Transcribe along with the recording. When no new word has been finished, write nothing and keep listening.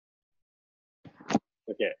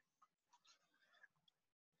Yeah.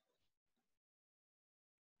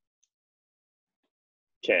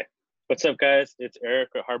 Okay. What's up, guys? It's Eric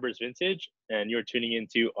at Harbor's Vintage, and you're tuning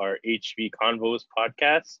into our HV Convos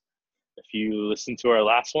podcast. If you listened to our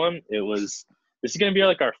last one, this is gonna be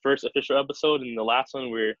like our first official episode, and the last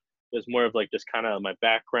one where it was more of like just kind of my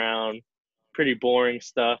background, pretty boring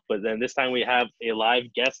stuff. But then this time we have a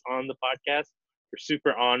live guest on the podcast. We're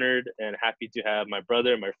super honored and happy to have my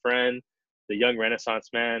brother, my friend, the young Renaissance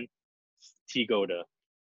man, T Goda.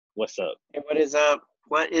 What's up? Hey, what is up?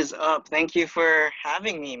 What is up? Thank you for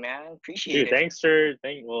having me, man. Appreciate Dude, it. thanks for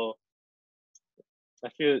well, I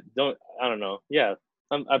don't know. Yeah.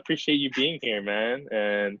 I appreciate you being here, man.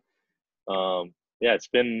 And yeah, it's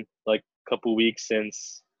been like a couple weeks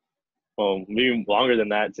since, well, maybe longer than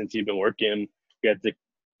that since you've been working. We had to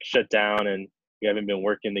shut down and we haven't been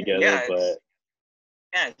working together, Yeah, but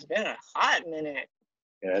it's been a hot minute.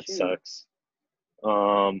 yeah, it Shoot. sucks.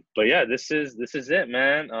 But yeah, this is it,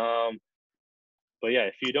 man. But yeah,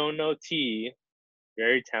 if you don't know T,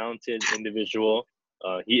 very talented individual.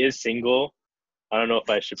 He is single. I don't know if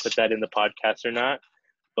I should put that in the podcast or not,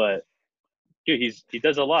 but dude, he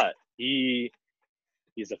does a lot. He's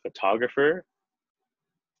a photographer.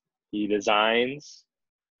 He designs.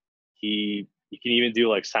 He can even do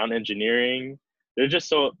like sound engineering. There's just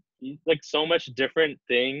so much different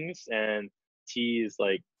things, and T is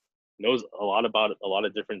like knows a lot about a lot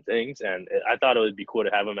of different things, and I thought it would be cool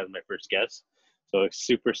to have him as my first guest. So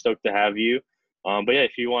super stoked to have you. But yeah,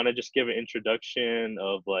 if you want to just give an introduction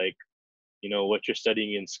of like what you're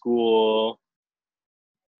studying in school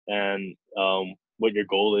and what your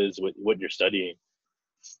goal is with what you're studying.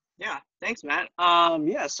 Yeah, thanks, Matt.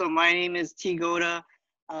 Yeah, so my name is T Goda.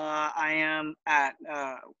 I am at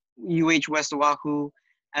UH West Oahu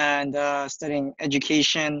and studying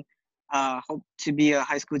education. Hope to be a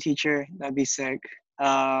high school teacher. That'd be sick. If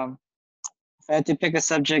I had to pick a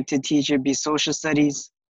subject to teach, it'd be social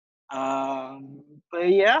studies. But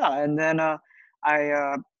yeah, and then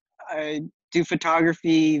I do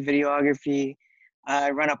photography, videography.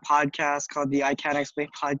 I run a podcast called the I Can't Explain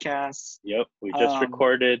podcast. Yep, we just Um,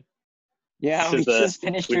 recorded. This yeah, we is a just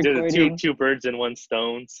finished we did a two recording. two birds in one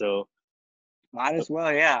stone. So Might as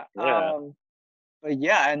well, yeah. yeah, But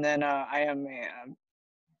yeah, and then I am,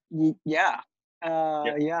 yeah, yeah,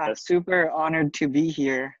 yeah, that's super honored to be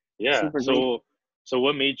here. yeah. Super grateful. So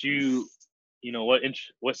what made you, what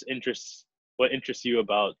interests you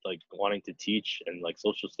about like wanting to teach and like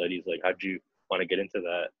social studies? Like, how'd you want to get into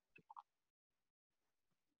that?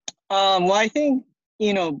 Well, I think,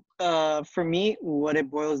 for me, what it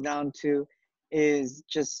boils down to is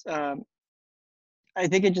just, I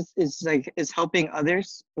think it just is like, is helping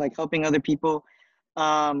others, like helping other people,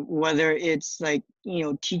 whether it's like,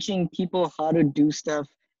 teaching people how to do stuff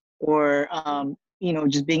or,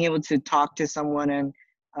 just being able to talk to someone and,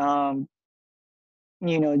 um,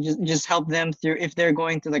 just help them through if they're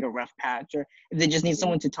going through like a rough patch or if they just need Mhm.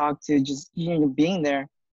 someone to talk to, just, being there.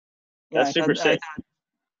 Yeah, That's super sick.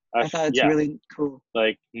 I thought it's Yeah, really cool.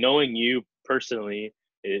 like knowing you personally,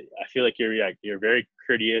 I feel like you're very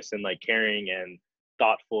courteous and like caring and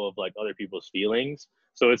thoughtful of like other people's feelings.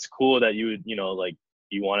 So it's cool that you would like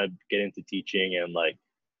you want to get into teaching and like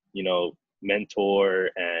mentor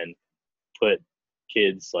and put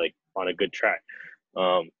kids like on a good track.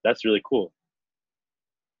 That's really cool.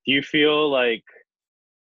 Do you feel like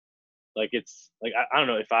it's like I don't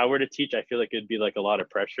know, if I were to teach, I feel like it'd be like a lot of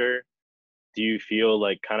pressure. Do you feel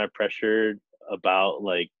like kind of pressured about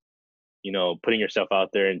like putting yourself out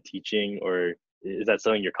there and teaching, or is that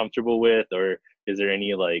something you're comfortable with, or is there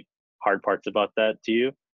any like hard parts about that to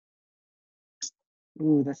you?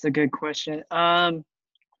 Ooh, that's a good question.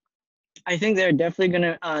 I think there are definitely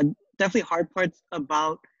gonna definitely hard parts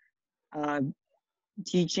about uh,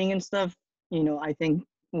 teaching and stuff. I think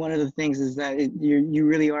one of the things is that you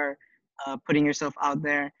really are putting yourself out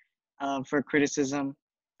there for criticism,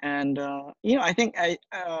 and I think at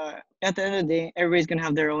the end of the day, everybody's gonna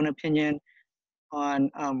have their own opinion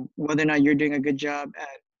on whether or not you're doing a good job at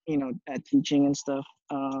at teaching and stuff.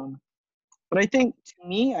 But I think to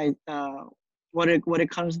me, what it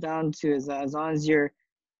comes down to is that as long as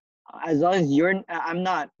I'm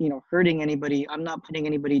not hurting anybody, I'm not putting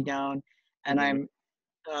anybody down, and Hmm. I'm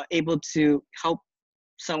able to help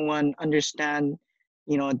someone understand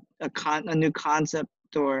a new concept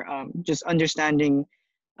or just understanding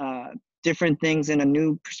uh, different things in a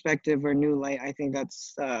new perspective or new light. I think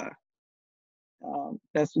that's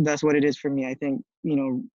what it is for me. I think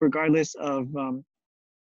regardless of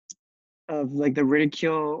like the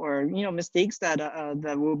ridicule or mistakes that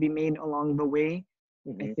will be made along the way,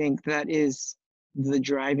 I Hmm. think that is the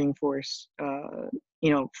driving force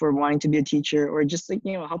for wanting to be a teacher, or just like,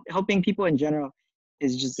 helping people in general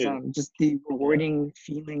is Dude, just the yeah, rewarding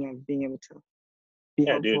feeling of being able to be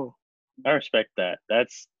yeah, dude. helpful. I respect that.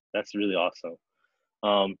 That's really awesome.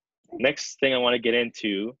 Um, Next thing I want to get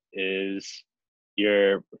into is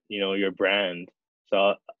your brand.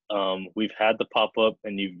 So, we've had the pop up,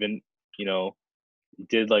 and you've been, you know, you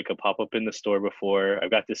did like a pop up in the store before. I've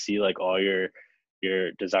got to see like all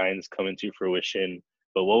your designs come into fruition.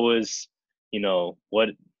 But what was,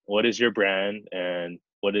 what is your brand, and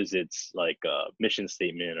what is its like mission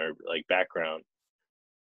statement or like background?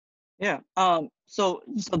 Yeah. So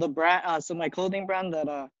the brand, so my clothing brand that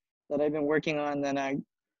I've been working on, that I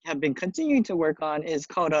have been continuing to work on, is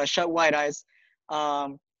called Shut Wide Eyes.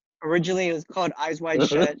 Um, Originally it was called Eyes Wide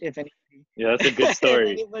Shut. If anybody, Yeah, that's a good if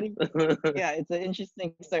story. anybody, yeah, it's an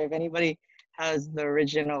interesting story. If anybody has the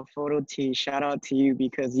original photo tee, shout out to you,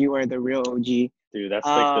 because you are the real OG. Dude, that's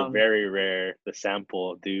like the Um, very rare, the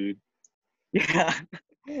sample, dude. yeah,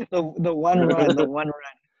 the one run, the one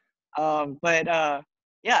run. But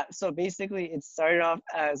yeah, so basically it started off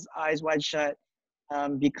as Eyes Wide Shut,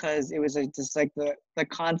 because it was just like the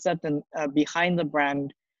concept and behind the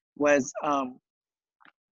brand was,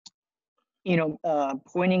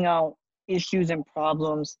 pointing out issues and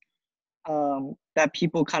problems, that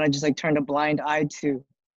people kind of just like turned a blind eye to,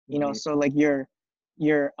 Hmm. so like your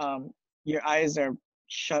eyes are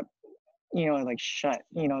shut, like shut,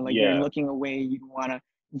 like you're Yeah. looking away, you don't want to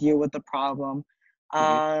deal with the problem. Hmm.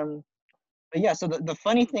 um but yeah, so the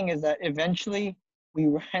funny thing is that eventually we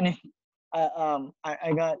ran it.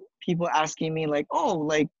 I got people asking me like, oh,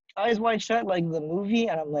 like Eyes Wide Shut, like the movie,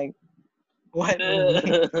 and I'm like, what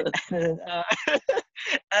movie? and then,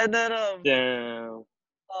 and then Damn.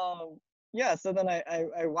 um yeah, so then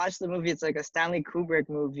I watched the movie. It's like a Stanley Kubrick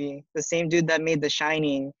movie, the same dude that made The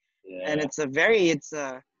Shining, and Yeah. It's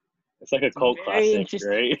like a it's a cult very classic, interesting.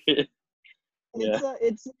 right? It's Yeah. a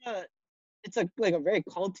it's a it's a like a very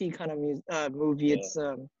culty kind of movie. Yeah. It's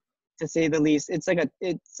to say the least. It's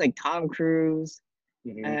like Tom Cruise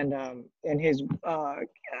Hmm. and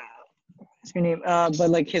what's her name? But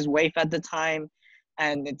like his wife at the time,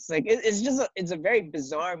 and it's like it's a very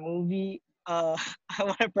bizarre movie. I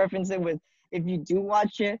want to preference it with, if you do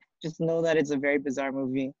watch it, just know that it's a very bizarre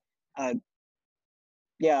movie. Uh,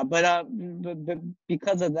 yeah, but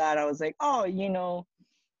because of that, I was like, oh,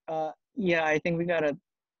 yeah, I think we gotta,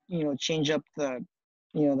 change up the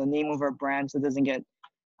name of our brand so it doesn't get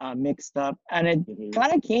mixed up. And it Hmm.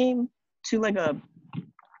 kind of came to like a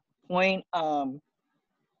point,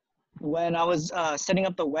 when I was setting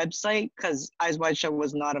up the website, because Eyes Wide Shut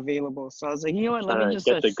was not available. So I was like, you know what, let me Trying to just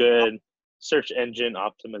get the good search engine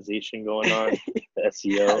optimization going on, the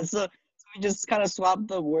yeah, SEO. so we just kind of swapped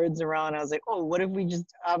the words around. I was like, oh, what if we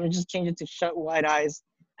just change it to Shut Wide Eyes,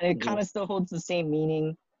 and it Hmm. kind of still holds the same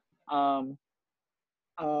meaning. Um,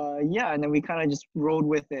 yeah, and then we kind of just rolled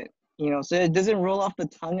with it, so it doesn't roll off the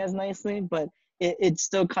tongue as nicely, but it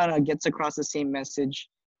still kind of gets across the same message.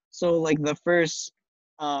 So like the first,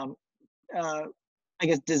 um, uh, I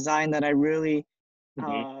guess, design that I really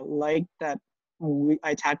Hmm. like, that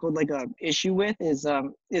I tackled like a issue with, is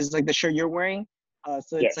like the shirt you're wearing.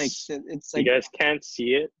 So Yes. it's You like guys can't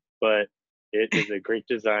see it, but it is a great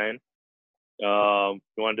design. You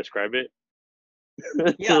want to describe it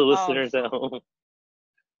to yeah, the listeners at home?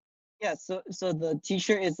 yeah, so the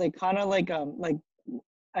t-shirt is like kind of like,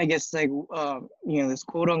 I guess, like, this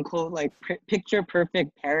quote unquote like picture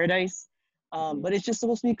perfect paradise. Hmm. But it's just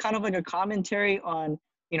supposed to be kind of like a commentary on,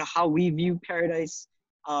 how we view paradise.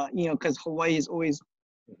 Because Hawaii is always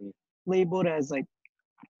Hmm. labeled as like,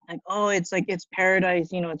 oh, it's paradise,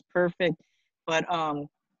 it's perfect. But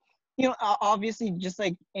obviously, just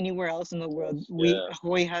like anywhere else in the world, Yeah.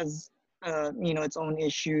 Hawaii has its own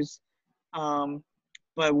issues. Um,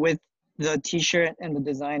 but with the T-shirt and the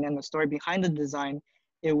design and the story behind the design,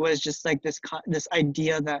 it was just like this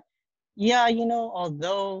idea that, yeah,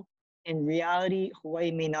 although in reality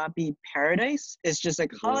Hawaii may not be paradise, it's just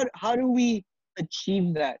like, Hmm. how do we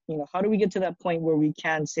achieve that? How do we get to that point where we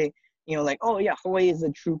can say, like, oh yeah, Hawaii is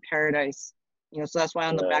a true paradise. So that's why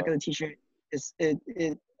on the Yeah. back of the T-shirt,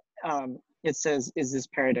 it says, "Is this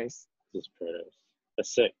paradise?" This paradise.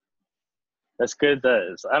 That's sick. That's good.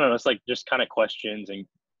 I don't know. It's like just kind of questions, and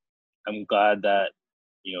I'm glad that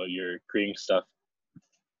you're creating stuff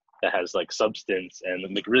that has like substance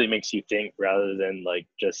and like really makes you think rather than like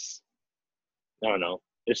just I don't know.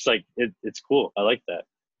 It's like it's cool. I like that.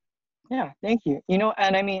 Yeah, thank you.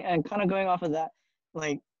 And I mean, and kind of going off of that,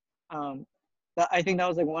 like, um, I think that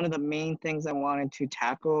was like one of the main things I wanted to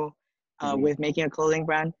tackle Hmm. with making a clothing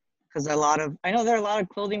brand. Because I know there are a lot of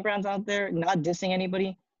clothing brands out there, not dissing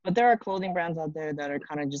anybody, but there are clothing brands out there that are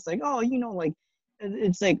kind of just like, oh, like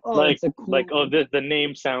it's like, oh, like it's a oh, cool, the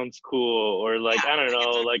name sounds cool, or like yeah, I don't like it's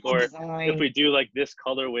know, a like, cool or if design. we do like this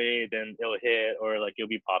colorway, then it'll hit, or like it'll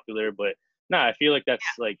be popular. But nah, I feel like that's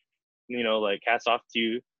like, like hats off to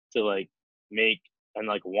you to like make and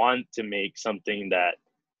like want to make something that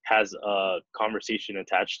has a conversation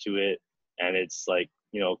attached to it, and it's like,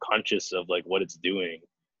 conscious of like what it's doing.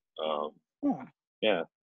 um Yeah,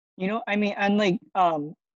 yeah. I mean, and like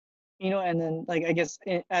and then like I guess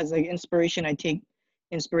as like inspiration, I take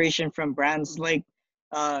inspiration from brands like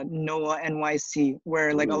Noah NYC,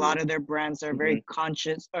 where like a Ooh. lot of their brands are Hmm. very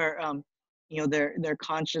conscious, or they're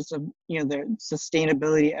conscious of their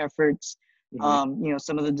sustainability efforts. Hmm.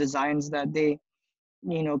 Some of the designs that they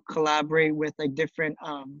collaborate with like different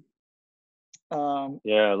um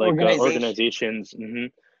Yeah, like organizations. organizations.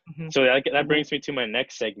 Hmm. So that Hmm. brings me to my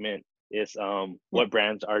next segment is Yeah. what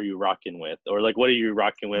brands are you rocking with, or like what are you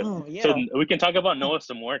rocking with? Oh So yeah. we can talk about Noah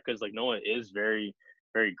some more, because like Noah is very,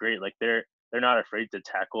 very great. Like they're not afraid to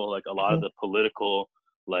tackle like a lot of Hmm. the political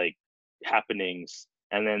like happenings,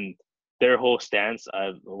 and then their whole stance.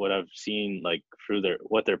 What I've seen like through their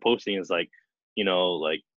what they're posting is like,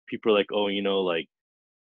 like people are like, oh, like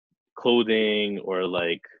clothing or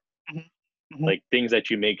Hmm. Hmm. like things that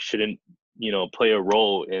you make shouldn't, play a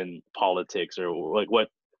role in politics, or like what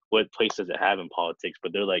place does it have in politics.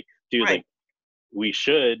 But they're like, dude, Right. like we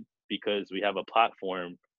should, because we have a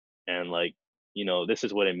platform, and like, this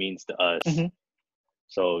is what it means to us. Hmm.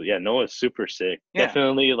 So yeah, Noah's super sick, Yeah.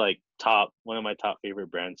 definitely like top one of my top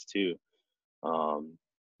favorite brands too. um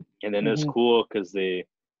and then it's Hmm. cool because they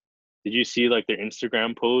did you see like their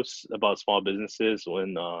Instagram posts about small businesses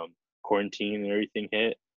when quarantine and everything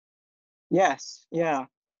hit? Yes. Yeah.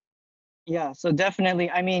 Yeah, so definitely,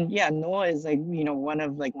 I mean, yeah, Noah is like, one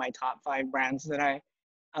of like my top five brands that I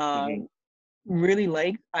uh Hmm. really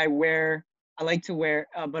like. I like to wear,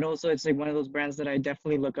 but also it's like one of those brands that I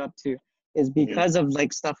definitely look up to, is Hmm. because of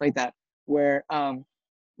like stuff like that, where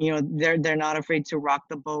they're not afraid to rock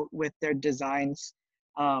the boat with their designs.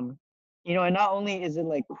 Um, and not only is it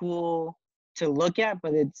like cool to look at,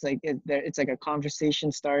 but it's like it's like a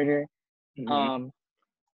conversation starter. Hmm. Um,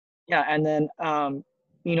 yeah, and then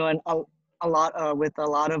and a lot with a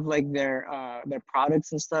lot of like their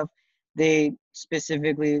products and stuff, they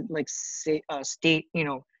specifically like state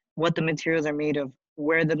what the materials are made of,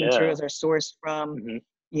 where the Yeah. materials are sourced from, Hmm.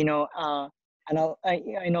 you know uh and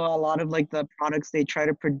I know a lot of like the products they try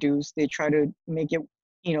to produce, they try to make it,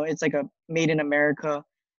 it's like a made in America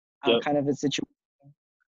Yep. kind of a situation.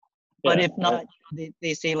 But Yeah. if not,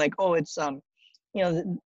 they say like, oh, it's you know th-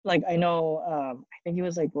 like I know, I think it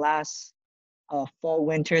was like last fall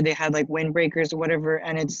winter, they had like windbreakers or whatever,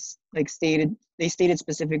 and it's like they stated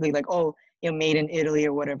specifically like, oh, made in Italy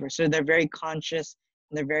or whatever. So they're very conscious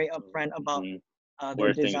and they're very upfront about Hmm. their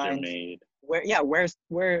Where things are designs, made,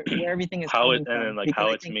 where everything is how it, coming and then from, like because how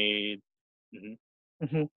I it's think, made. Hmm.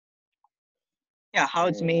 mhm, yeah, how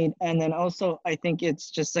it's And made. And then also I think it's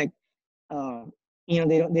just like,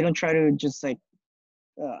 they don't try to just like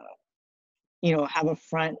uh, have a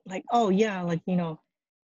front like, oh yeah, like,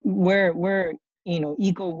 we're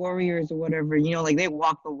eco warriors or whatever, like they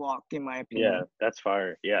walk the walk, in my yeah, opinion. that's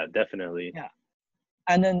fire. Yeah, definitely. Yeah.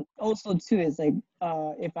 And then also too is like,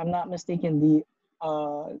 if I'm not mistaken,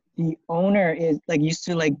 the owner is like used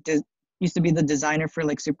to be the designer for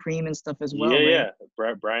like Supreme and stuff as Yeah, well, right?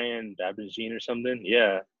 yeah. Brian Babagine or something.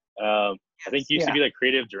 Yeah. I think Yes. he used to Yeah. be like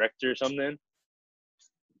creative director or something.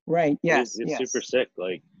 Right. Yes. It's super Yes. sick.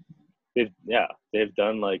 Like they've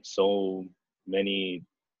done like so many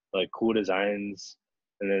like cool designs,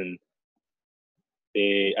 and then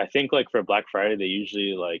I think like for Black Friday they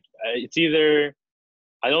usually like it's either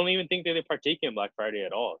I don't even think that they partake in Black Friday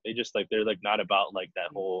at all. They just like they're like not about like that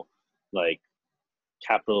whole like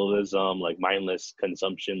capitalism, like mindless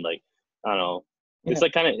consumption. Like I don't know. It's Yeah.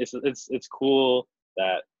 like kind of it's cool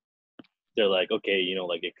that they're like, okay,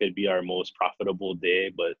 like it could be our most profitable day,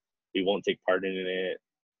 but we won't take part in it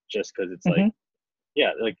just because it's like, Hmm.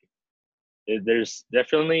 yeah, like there's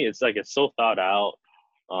definitely it's like it's so thought out,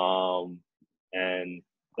 um, and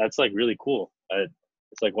that's like really cool.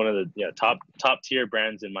 It's like one of the top tier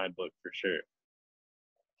brands in my book for sure.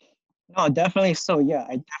 No, definitely. So yeah,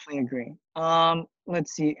 I definitely agree.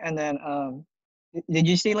 Let's see. And then did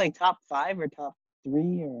you say like top five or top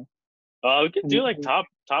three, or We could have you, do like have you-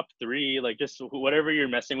 top three, like just whatever you're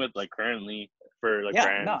messing with like currently for like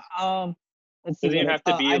yeah, no. brands. Let's see Doesn't what even else.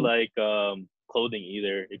 have to be I like clothing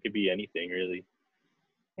either. It could be anything really.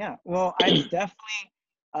 Yeah, well, I've definitely,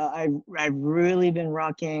 I've really been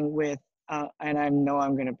rocking with, and I know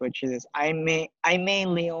I'm gonna butcher this. I may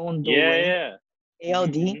Leon Yeah, Dore. yeah.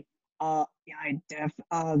 ALD. Hmm. Yeah,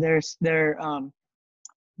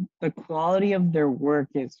 the quality of their work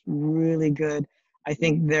is really good. I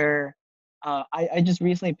think I just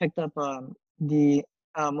recently picked up the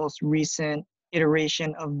most recent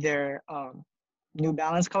iteration of their New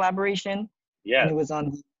Balance collaboration, and Yeah. it was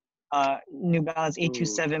on the New Balance Ooh.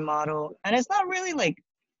 827 model. And it's not really like,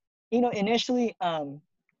 initially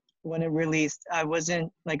when it released, I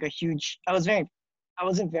wasn't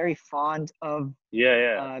very fond of Yeah,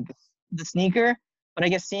 yeah. uh, the, the sneaker. But I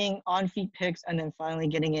guess seeing on feet pics and then finally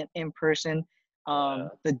getting it in person, Yeah.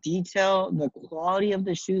 the detail, the quality of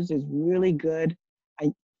the shoes is really good.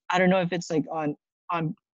 I I don't know if it's like on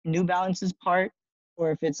New Balance's part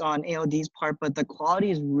or if it's on ALD's part, but the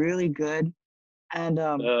quality is really good. And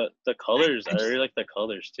The I, colors, I I just really like the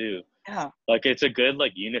colors too. yeah Like it's a good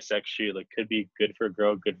like unisex shoe. Like could be good for a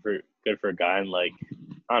girl, good for a guy, and like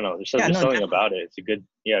I don't know. yeah There's no something definitely about it. It's a good,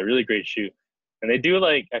 yeah, really great shoe. And they do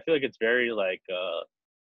like I feel like it's very like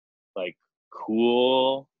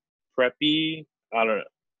cool, preppy. I don't know,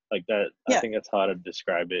 like that. I yeah think that's how to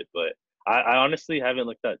describe it. But I honestly haven't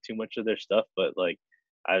looked at too much of their stuff. But like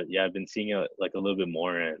I've been seeing it like a little bit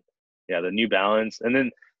more, and yeah, the New Balance, and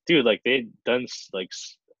then dude, like they've done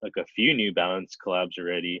like a few New Balance collabs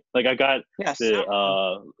already. Like I got yeah the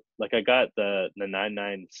several. like I got the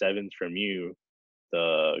 997s from you,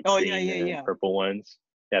 the Oh yeah green yeah and yeah. purple ones.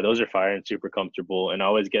 Yeah, those are fire and super comfortable, and I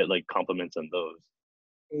always get like compliments on those.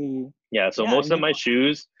 Yeah, so Yeah, most of my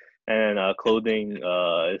shoes and clothing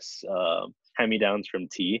is hand me downs from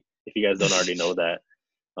T. If you guys don't already know that.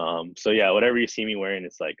 So yeah, whatever you see me wearing,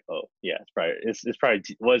 it's like, oh yeah, it's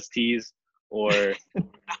probably was T's or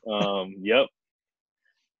yep.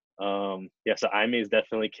 Yeah, so Ime is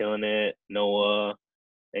definitely killing it. Noah,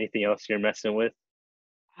 anything else you're messing with?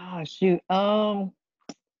 oh shoot.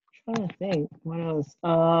 Trying to think what else.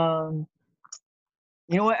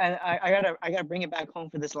 You know what? I gotta bring it back home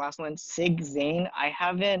for this last one. Sig Zane. I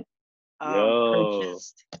haven't Yo,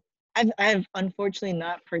 purchased. I've unfortunately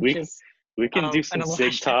not we purchased we can do an some Aloha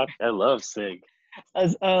Sig shirt talk. I love Sig.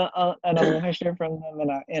 as an Aloha shirt from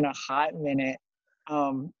them in a hot minute.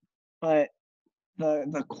 Um, but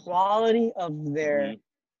the quality of their Hmm.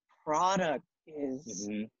 product is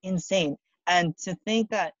Hmm. insane. And to think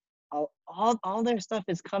that all their stuff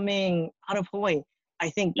is coming out of Hawaii, I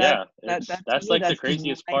think Yeah, that to that's me like the that's just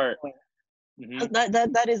craziest part. mind-blowing.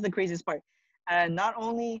 Hmm. That is the craziest part. And not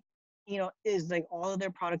only, is like all of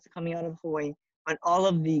their products coming out of Hawaii, but all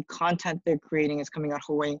of the content they're creating is coming out of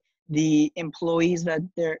Hawaii. The employees that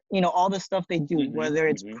they're, all the stuff they do, Hmm. whether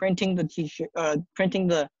it's Hmm. printing the t-shirt, printing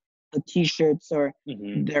the t-shirts or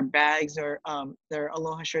Hmm. their bags or their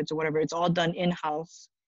Aloha shirts or whatever, it's all done in-house.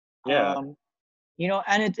 Yeah, Um,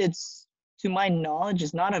 and it's to my knowledge,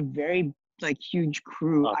 it's not a very like huge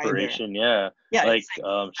crew either. operation. Yeah, Yeah, like it's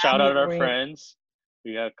like shout family out our oriented. friends.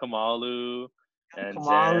 We have Kamalu and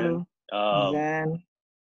Kamalu, Zen. Zen.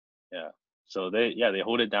 Yeah. So they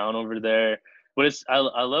hold it down over there. But I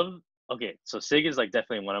love, okay, so Sig is like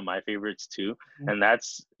definitely one of my favorites too. And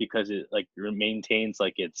that's because it like maintains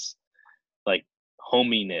like its like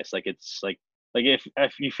hominess. Like it's like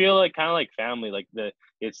if you feel like kind of like family, like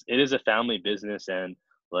it is a family business, and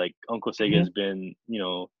like Uncle Sig Mhm. has been,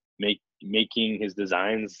 making his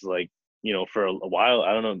designs like, for a while.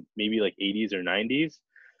 I don't know, maybe like 80s or 90s,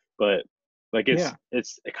 but like Yeah.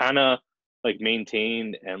 it's kind of like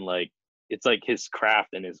maintained, and like it's like his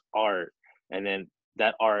craft and his art, and then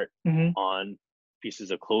that art Mhm. on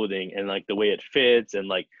pieces of clothing, and like the way it fits, and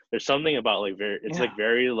like there's something about like it's Yeah. like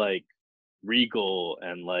very like regal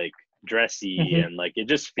and like dressy, Mhm. and like it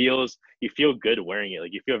just feels, you feel good wearing it,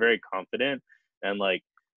 like you feel very confident, and like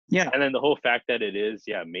Yeah. and then the whole fact that it is,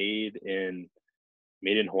 yeah, made in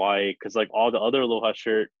Hawaii, because like all the other Aloha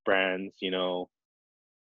shirt brands, A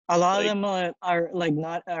lot of like, them are like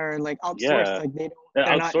not are like outsourced. yeah, Like they're not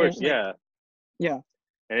in outsourced, like yeah. yeah.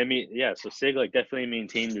 And I mean, yeah, so Sig like definitely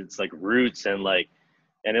maintained its like roots, and like,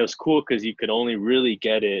 and it was cool because you could only really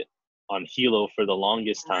get it on Hilo for the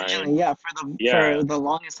longest time. Originally, yeah, Yeah. for the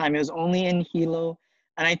longest time, it was only in Hilo,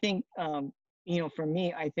 and I think, for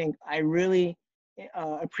me, I think I really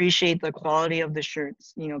appreciate the quality of the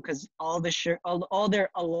shirts, because all their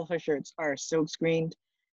Aloha shirts are silk screened.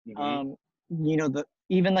 Hmm. Um, the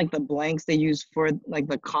even like the blanks they use for like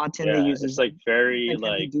the cotton they Yeah, use it's is like very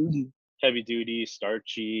like heavy like duty. heavy duty,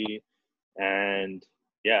 starchy, and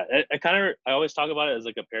yeah, I always talk about it as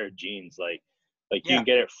like a pair of jeans. Like you Yeah. can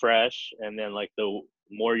get it fresh, and then like the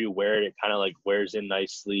more you wear it, it kind of like wears in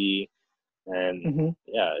nicely, and Hmm.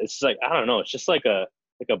 yeah, it's like I don't know, it's just like a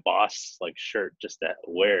boss like shirt just to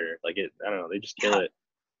wear. Like it, I don't know, they just kill Yeah. it.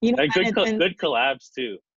 And And good collabs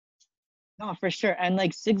too. No, for sure. And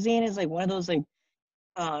like Sig Zane is like one of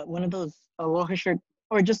those aloha shirt,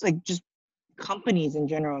 or just companies in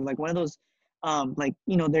general, like one of those like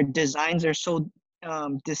their designs are so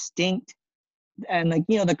distinct, and like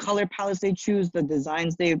the color palettes they choose, the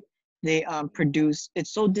designs they produce,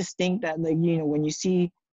 it's so distinct that like when you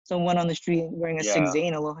see someone on the street wearing a Sig Yeah,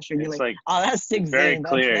 Zane aloha shirt, you're it's like, like oh, that's Sig it's very Zane,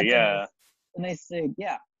 clear. Yeah, a nice Sig.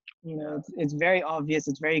 Yeah, yeah. it's very obvious,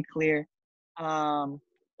 it's very clear. um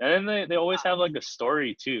And then they always have like a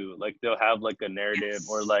story too. Like they'll have like a narrative,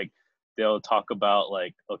 or yes. like they'll talk about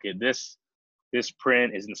like, okay, this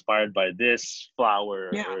print is inspired by this flower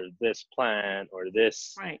Yeah, or this plant or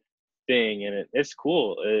this right. thing, and it's cool.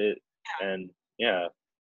 And yeah,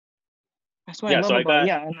 That's what I yeah. So love about it.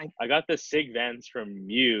 Yeah, and like I got the Sig Vans from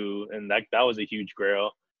you, and that was a huge grail.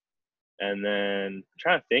 And then I'm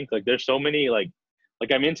trying to think, like there's so many like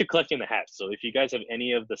I'm into collecting the hats. So if you guys have any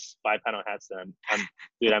of the 5 panel hats, that I'm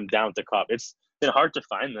dude, I'm down to cop. It's been hard to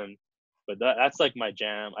find them, but that's like my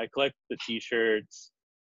jam. I collect the t-shirts.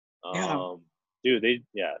 yeah, Um, dude,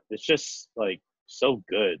 yeah, it's just like so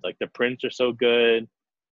good. Like the prints are so good.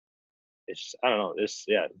 It's I don't know, it's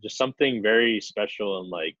yeah, just something very special and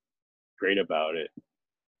like great about it.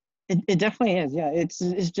 it definitely is. Yeah, it's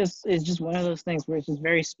just one of those things where it's just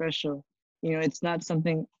very special. It's not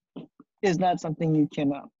something, you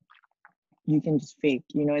can just fake.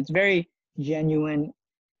 It's very genuine.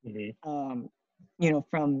 Hmm. um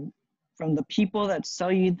from the people that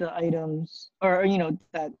sell you the items, or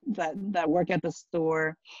that work at the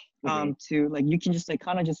store, Hmm. to like, you can just like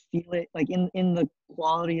kind of just feel it, like in the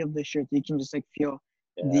quality of the shirt, you can just like feel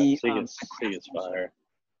Yeah, the Sig is craftsmanship. fire.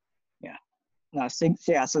 Yeah. No,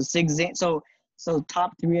 so Sig Zane. So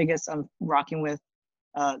top three, I guess I'm rocking with.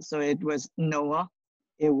 So it was Noah,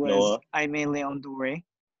 it was Noah, Aime Leon Dore,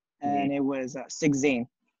 hmm, and it was Sig Zane.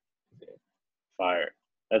 fire.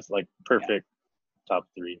 That's like Yeah. perfect top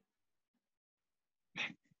three.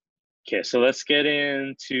 Okay, so let's get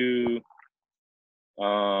into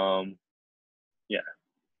um yeah,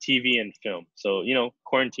 TV and film. So,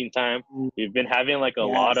 quarantine time, we've been having like Yes.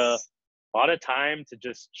 a lot of time to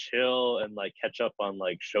just chill and like catch up on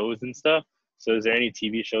like shows and stuff. So is there any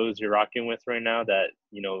TV shows you're rocking with right now that,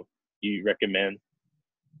 you recommend?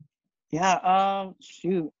 Yeah.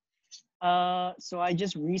 Shoot. So I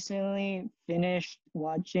just recently finished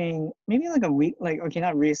watching, maybe like a week, like, okay,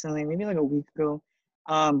 not recently, maybe like a week ago.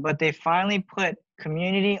 But they finally put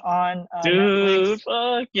Community on Dude, Netflix.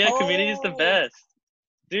 fuck, yeah, Community is the Oh, best.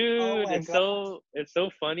 oh Dude, my God. it's so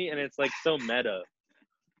funny and it's like so meta.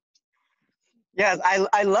 Yes,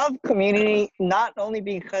 I love Community, not only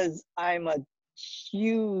because I'm a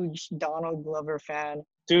huge Donald Glover fan,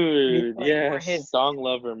 Dude, like for yes, Song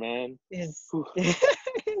Lover, man. his Whew.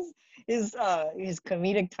 his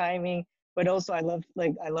comedic timing, but also I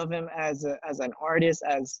love him as an artist,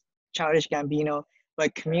 as Childish Gambino.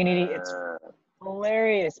 But Community, it's Uh,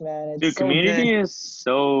 hilarious, man. It's dude, so good. Community is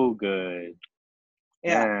so good.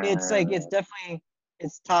 Yeah, it's like Man.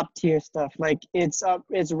 it's top tier stuff. Like it's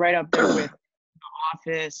right up there with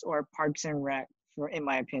Office or Parks and Rec, for in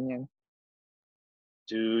my opinion.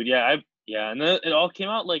 Dude, yeah, and then it all came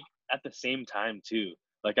out like at the same time too.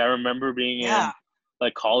 Like I remember being Yeah. in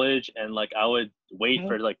like college, and like I would wait Mhm.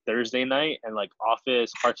 for like Thursday night, and like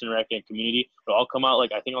Office, Parks and Rec, and Community would all come out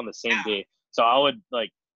like I think on the same Yeah. day. So I would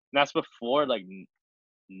like, and that's before like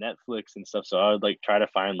Netflix and stuff. So I would like try to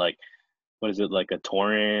find like, what is it, like a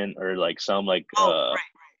torrent or like some like Oh, right.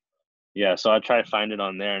 yeah. So I'd try to find it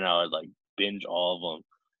on there, and I would like binge all of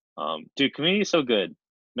them. Dude, Community is so good,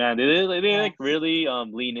 man. They like Yes. really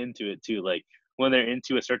lean into it too. Like when they're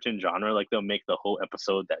into a certain genre, like they'll make the whole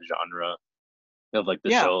episode that genre of like the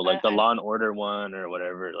Yeah. show, like the Law and Order one or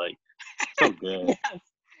whatever. Like so good, Yes.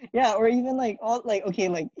 Yeah, or even like all like, okay,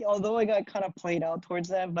 like although I got kind of played out towards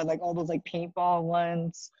them, but like all those like paintball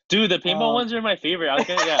ones. dude. The paintball Um ones are my favorite. I was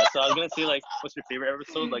gonna yeah. So I was gonna say like, what's your favorite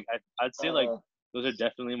episode? Like I'd say like uh, those are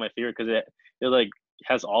definitely my favorite because it like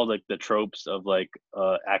has all like the tropes of like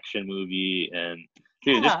action movie, and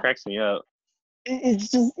dude, it just yeah, cracks me up. it's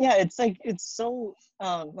just, yeah, it's like it's so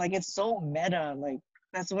meta. Like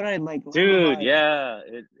that's what I like love Dude, about it. yeah,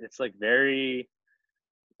 it's like very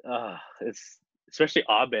it's especially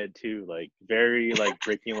Abed too, like very like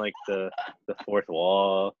breaking like the fourth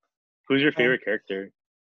wall. Who's your Uh, favorite character?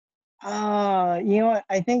 you know what?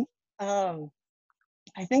 I think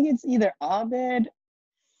it's either Abed,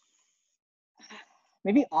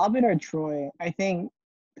 maybe Abed or Troy. I think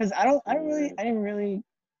because Mm, I didn't really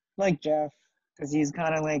like Jeff, because he's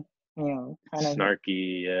kind of like, kind of,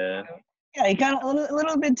 snarky, yeah. yeah, he kind of a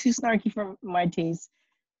little bit too snarky for my taste.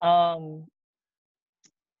 Um,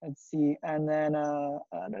 let's see, and then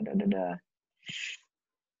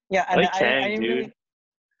Yeah, I and like I Chang, didn't dude. really.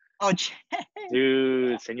 Oh, Chang.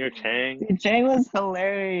 Dude, Senor Chang, Dude, Chang was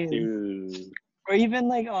hilarious. dude. Or even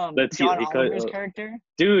like Let's see, John Oliver's character.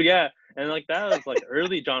 dude, yeah, and like that was like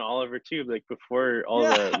early John Oliver too, like before all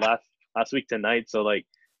Yeah, the last week tonight. So like,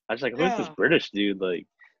 I was like, who is this yeah, British dude? Like,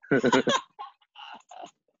 dude,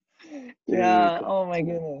 yeah. Oh my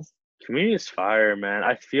goodness. Community is fire, man.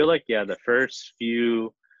 I feel like yeah, the first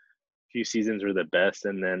few seasons were the best,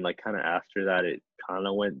 and then like kind of after that, it kind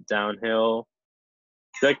of went downhill.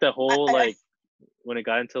 Like the I, whole I, like when it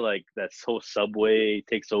got into like that whole subway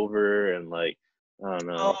takes over and like I don't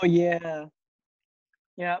oh know. yeah,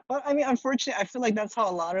 yeah. But I mean, unfortunately, I feel like that's how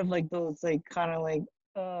a lot of like those like kind of like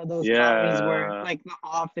those comedies were, Yeah, like The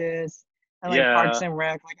Office and like Parks yeah. and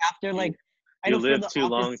Rec. Like after You, like, I you know for live The too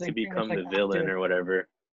Office, long it's to like pretty much become like the villain after. or whatever.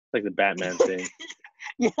 Like the Batman thing.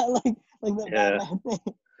 Yeah, like the Yeah, Batman thing.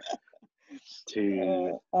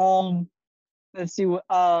 dude. Let's see what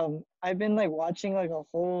I've been like watching like a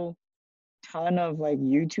whole ton of like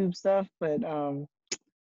YouTube stuff, but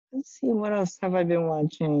let's see what else have I been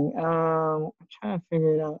watching. I'm trying to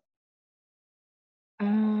figure it out.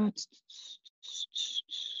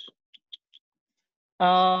 Uh,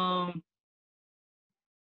 um,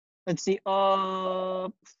 let's see.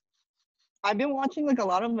 I've been watching like a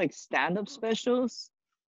lot of like stand-up specials.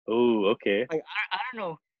 Oh, okay. Like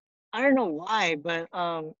I don't know why, but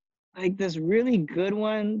like this really good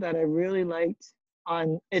one that I really liked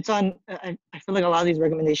on it's on. I feel like a lot of these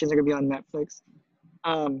recommendations are gonna be on Netflix.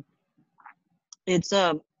 Um, it's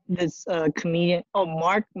this comedian. Oh,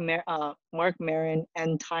 Mark Maron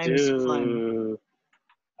and Times Fun. Dude.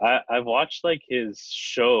 I've watched like his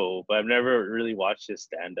show, but I've never really watched his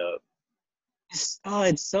stand up. It's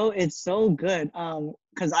so good.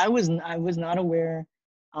 Because I was not aware,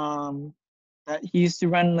 um, that he used to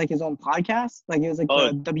run like his own podcast. Like it was like Oh,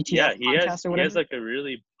 the WTF yeah, podcast or he has whatever. like a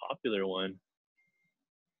really popular one.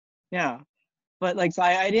 Yeah. But like so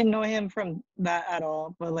I didn't know him from that at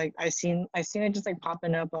all. But like I seen it just like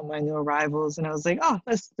popping up on my new arrivals, and I was like, oh,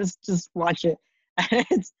 let's just watch it. And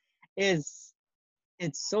it's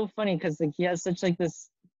it's so funny because like he has such like this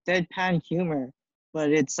deadpan humor, but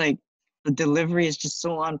it's like the delivery is just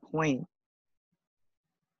so on point,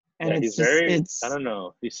 and Yeah, he's it's just very I it's don't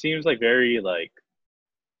know. He seems like very like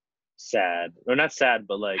sad. Or not sad,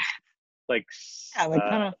 but like yeah like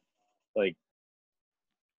kind of like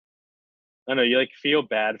I don't know, you like feel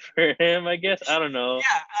bad for him, I guess. I don't know.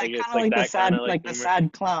 yeah Like it's kind of like that kind of like like the humor.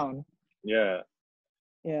 sad clown. Yeah.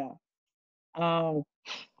 Yeah. Um.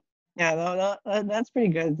 Yeah. That's pretty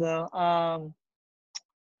good though.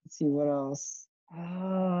 Let's see what else.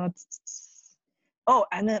 Oh,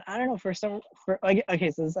 and then I don't know for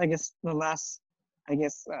okay, so this I guess the last I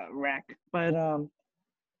guess rack, but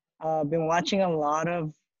been watching a lot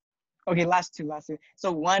of okay last two.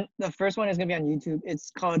 So the first one is gonna be on YouTube.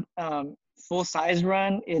 It's called Full Size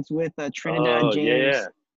Run. It's with Trinidad Oh, yeah, yeah.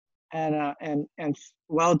 James and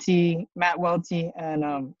Welty Matt Welty and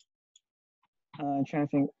I'm trying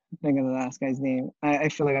to think of the last guy's name. I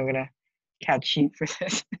feel like I'm gonna catch heat for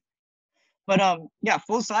this. But yeah,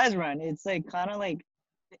 Full Size Run. It's like kind of like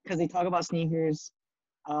because they talk about sneakers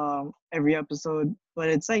every episode, but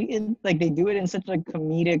it's like they do it in such a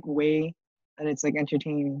comedic way that it's like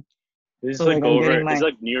entertaining. Is So it like like I'm over getting is my it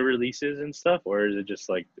like new releases and stuff, or is it just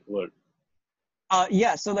like what?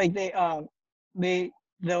 yeah, so like they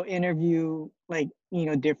they'll interview like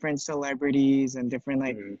different celebrities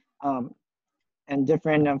Mhm. um and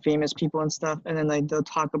different famous people and stuff, and then like they'll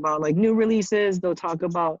talk about like new releases. They'll talk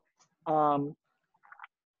about um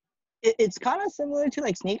it's kind of similar to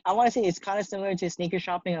like I want to say it's kind of similar to sneaker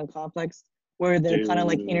shopping on Complex, where they're kind of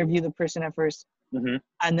like Dude. interview the person at first, Hmm.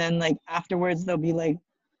 and then like afterwards they'll be like,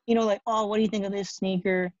 like, oh, what do you think of this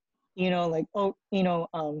sneaker? Like, oh,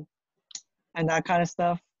 and that kind of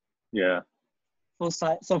stuff. Yeah. Full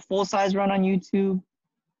size run on YouTube.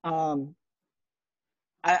 Um,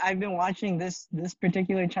 I've been watching this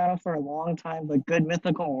particular channel for a long time, but Good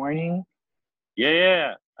Mythical Morning. Yeah,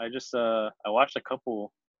 yeah. I just I watched a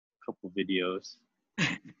couple videos.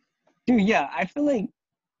 Dude, yeah, I feel like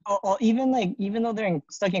even like even though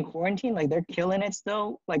stuck in quarantine, like they're killing it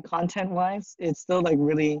still, like content wise, it's still like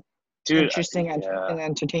really Dude, interesting yeah. and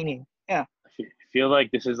entertaining. Yeah, I feel like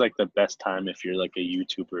this is like the best time if you're like a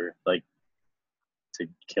YouTuber, like to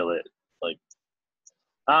kill it. Like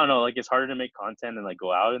I don't know, like it's harder to make content and like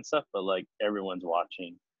go out and stuff, but like everyone's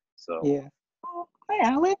watching. So yeah. Oh, hi,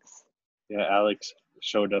 Alex. yeah, Alex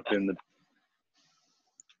showed up in the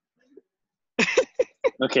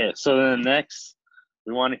Okay, so then next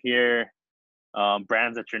we want to hear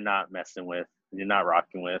brands that you're not messing with, you're not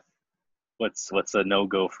rocking with. What's a no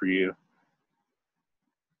go for you?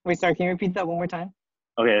 Wait, sorry, can you repeat that one more time?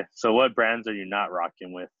 Okay, so what brands are you not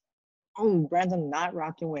rocking with? Oh, brands I'm not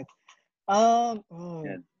rocking with. Yeah,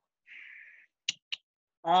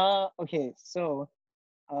 Okay, so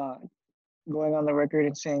uh, going on the record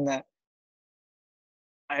and saying that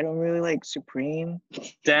I don't really like Supreme.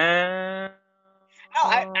 damn. No,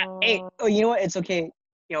 hey, oh, you know what? It's okay.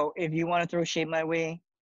 Yo, if you want to throw shade my way,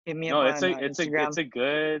 hit me up No, on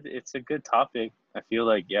Instagram. it's a good topic. I feel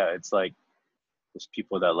like yeah, it's like there's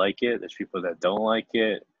people that like it, there's people that don't like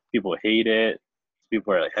it, people hate it,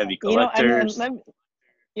 people are like heavy You know, and then collectors.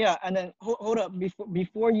 yeah, and then hold up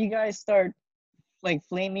before you guys start like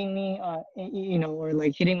flaming me, you know, or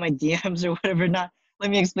like hitting my DMs or whatever. Not, let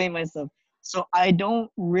me explain myself. So I don't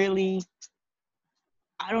really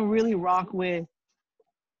rock with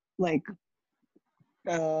like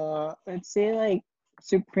let's say like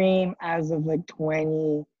Supreme as of like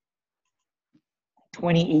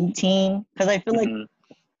 2018, because I feel like Hmm.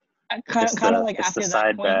 I kind of like It's the after that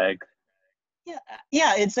side point, bag.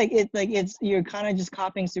 yeah, it's you're kind of just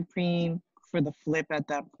copying Supreme for the flip at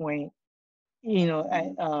that point, you know.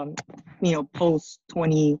 Post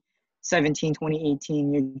 2017,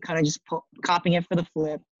 2018, you're kind of just copying it for the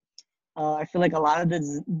flip. I feel like a lot of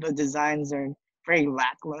the designs are very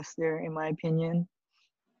lackluster in my opinion.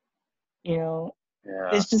 You know,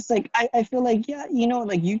 Yeah. it's just like I feel like, yeah, you know,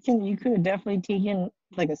 like you could have definitely taken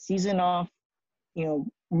like a season off, you know,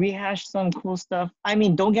 rehash some cool stuff. I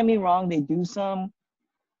mean, don't get me wrong, they do some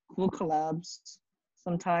cool collabs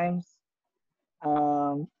sometimes.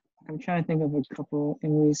 Um, I'm trying to think of a couple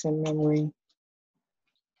in recent memory.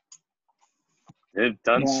 They've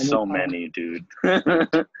done Yeah, so many, dude.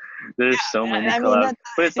 There's so many I mean collabs. that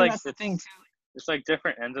But I think that's the thing too. it's like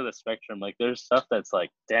different ends of the spectrum. Like there's stuff that's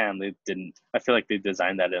like, damn, they didn't I feel like they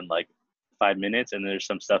designed that in like 5 minutes, and there's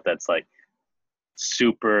some stuff that's like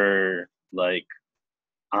super like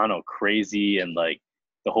I don't know, crazy, and like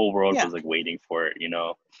the whole world Yeah, was like waiting for it, you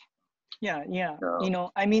know? yeah. You Um,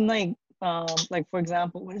 know, I mean, like for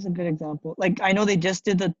example, what is a good example? Like I know they just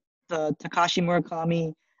did the Takashi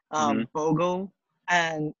Murakami mhm. BOGO,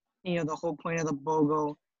 and you know the whole point of the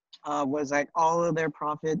BOGO was like all of their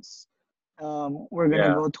profits were gonna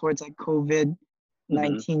Yeah. go towards like COVID Mhm.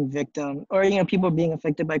 19 victim, or you know, people being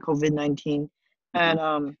affected by COVID-19, Mhm.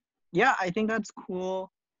 and yeah, I think that's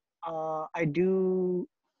cool. I do.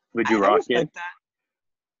 Would you I rock it? respect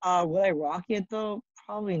that. Would I rock it though?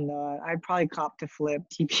 Probably not. I'd probably cop to flip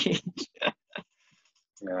TPH.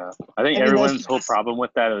 Yeah. I think I mean, everyone's whole problem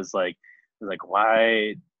with that is like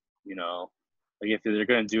why, you know, like if they're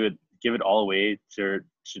gonna do it, give it all away to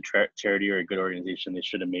charity or a good organization, they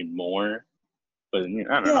should have made more. But you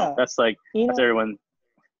know, I don't know. yeah, you That's know, everyone.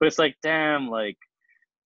 But it's like, damn, like,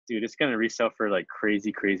 dude, it's gonna resell for like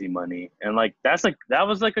crazy, crazy money. And like that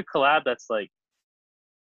was like a collab that's like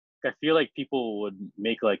I feel like people would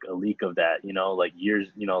make like a leak of that, you know, like years,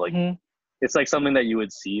 you know, like hmm it's like something that you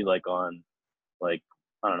would see like on like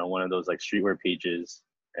I don't know, one of those like streetwear pages,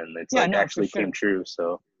 and it's yeah, like no, for actually came sure. true.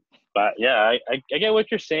 So, but yeah, I get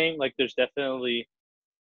what you're saying. Like, there's definitely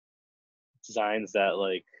designs that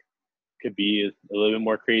like could be a little bit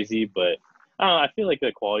more crazy, but I don't know. I feel like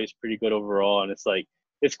the quality is pretty good overall, and it's like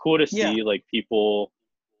it's cool to Yeah, see like people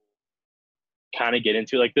kind of get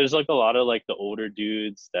into like there's like a lot of like the older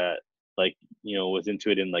dudes that like was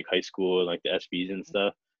into it in like high school and like the SBs and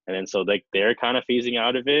stuff, and then so like they're kind of phasing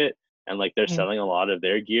out of it, and like they're hmm selling a lot of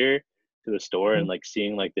their gear to the store, hmm and like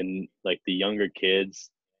seeing like the younger kids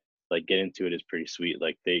like get into it is pretty sweet.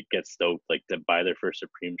 Like they get stoked like to buy their first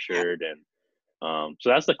Supreme yeah, shirt, and so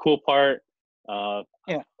that's the cool part.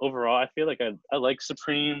 yeah, Overall, I feel like I like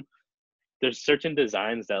Supreme. There's certain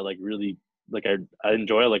designs that like really like I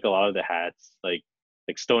enjoy like a lot of the hats like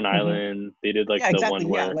Stone hmm Island. They did like yeah, the exactly.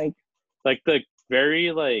 one Yeah, where like, like the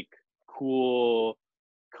very like cool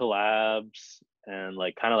collabs and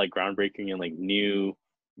like kind of like groundbreaking and like new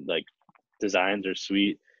like designs are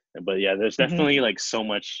sweet. But yeah, there's hmm definitely like so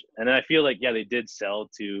much, and I feel like yeah they did sell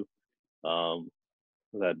to um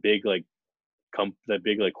that big like that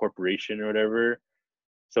big like corporation or whatever.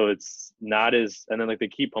 So it's not as, and then like they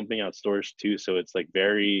keep pumping out stores too, so it's like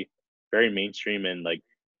very mainstream, and like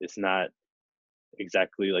it's not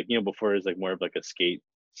exactly like before it was like more of like a skate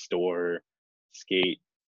store, skate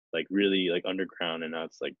like really like underground, and now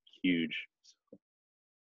it's like huge.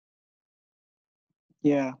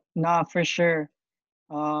 yeah, nah, for sure.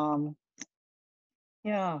 Um,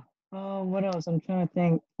 yeah. What else? I'm trying to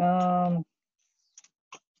think. I'm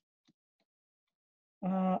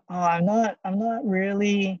not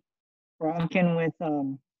really rocking with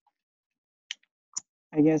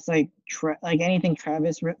I guess like like anything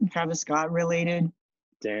Travis Scott related.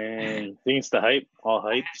 Dang. Think it's the hype? All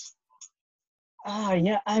hype? Oh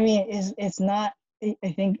yeah, I mean, it's not.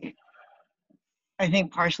 I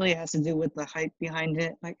think partially it has to do with the hype behind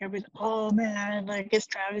it. Like everybody's, oh man, like it's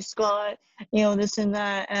Travis Scott, this and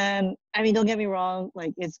that. And I mean, don't get me wrong,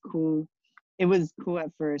 like it's cool. It was cool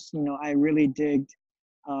at first, I really digged.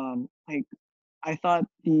 Like I thought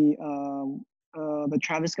the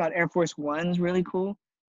Travis Scott Air Force One's really cool,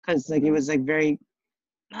 because like it Mhm. was like very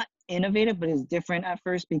not innovative, but it's different at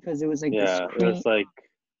first because it was like this Yeah, it cream, was like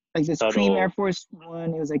like this cream Air subtle. Force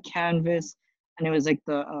One. It was like canvas, and it was like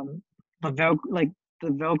the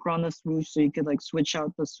Velcro on the swoosh, so you could like switch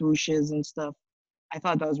out the swooshes and stuff. I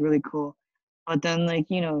thought that was really cool. But then like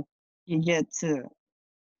you get to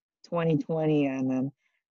 2020, and then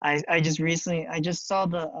I just saw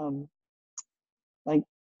the like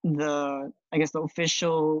the I guess the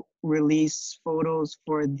official release photos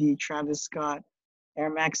for the Travis Scott Air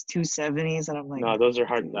Max 270s, and I'm like, No, those are nah,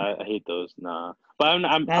 hard. dude, I hate those. Nah, but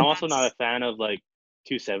I'm also not a that's fan of like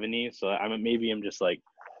 270. So maybe I'm just like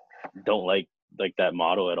don't like that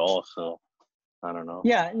model at all. So I don't know.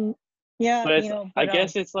 yeah, yeah, But I but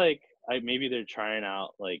guess it's like maybe they're trying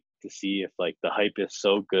out like to see if like the hype is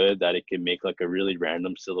so good that it can make like a really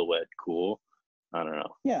random silhouette cool. I don't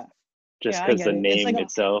know. yeah, Just yeah, I because get the it. It's like name a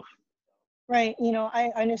itself. right,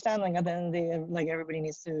 I understand like at the end of the day, like everybody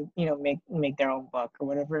needs to, make their own buck or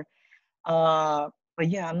whatever. Uh, but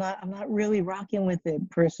yeah, I'm not really rocking with it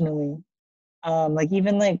personally. Like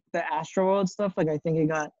even like the Astroworld stuff, like I think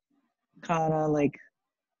it kind of like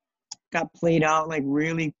got played out like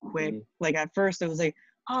really quick. Mhm. Like at first it was like,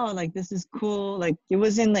 oh, like this is cool. Like it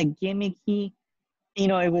wasn't like gimmicky.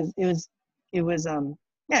 It was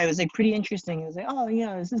yeah, it was like pretty interesting. It was like, oh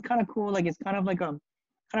yeah, this is kind of cool. Like it's kind of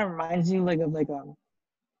reminds you like of like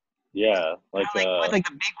Yeah, you know, like with like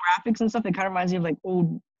the big graphics and stuff. It kind of reminds me of like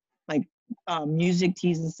old like music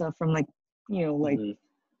tees and stuff from like you know like mhm,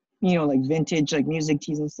 like vintage like music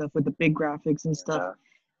tees and stuff with the big graphics and stuff. yeah,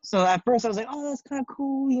 So at first I was like, oh, that's kind of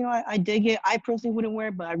cool. I dig it. I personally wouldn't wear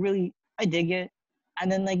it, but I dig it.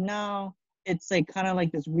 And then like now it's like kind of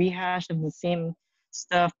like this rehash of the same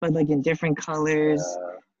stuff, but like in different colors.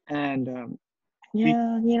 yeah. And Speak.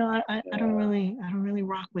 yeah, Yeah, I don't really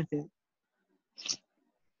rock with it.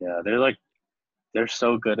 yeah. They're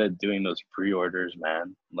so good at doing those pre-orders,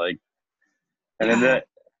 man. Like, and then Yeah.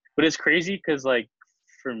 but it's crazy because like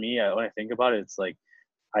for me, when I think about it, it's like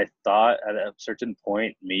I thought at a certain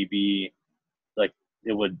point maybe like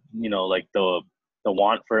it would, like the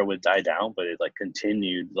want for it would die down, but it like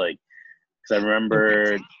continued, like because I It remember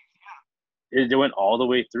continued. it went all the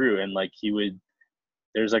way through, and like he would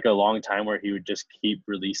there's like a long time where he would just keep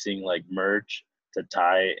releasing like merch to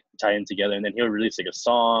tie in together, and then he'll release like a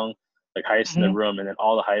song like highest in the Hmm. room, and then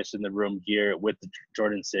all the highest in the room gear with the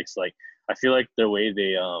Jordan 6. Like I feel like the way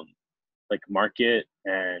they like market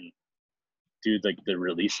and do like the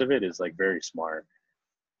release of it is like very smart.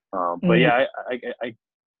 But Hmm. yeah,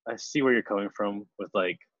 I see where you're coming from with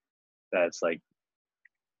like that's like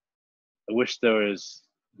I wish there was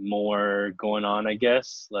more going on, I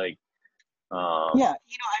guess. Like Yeah,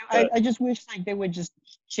 but I just wish like they would just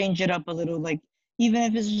change it up a little, like even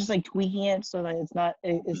if it's just like tweaking it so that it's not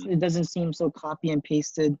it doesn't seem so copy and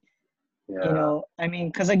pasted. yeah, I mean,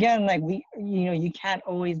 because again, like you can't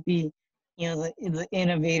always be, the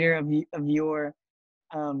innovator of your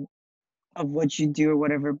um of what you do or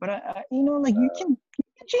whatever. But like you can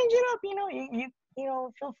change it up.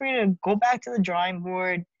 Feel free to go back to the drawing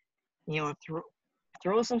board.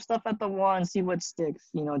 Throw some stuff at the wall and see what sticks.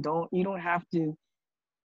 You don't have to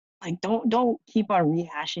like don't keep on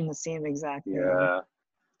rehashing the same exact thing. yeah.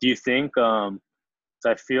 Do you think 'cause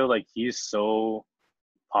I feel like he's so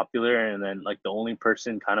popular, and then like the only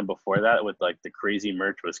person kind of before that with like the crazy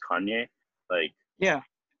merch was Kanye. Like, Yeah.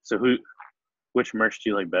 so which merch do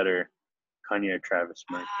you like better, Kanye or Travis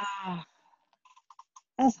merch? Ah,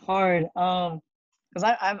 that's hard. Because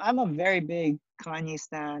I'm a very big Kanye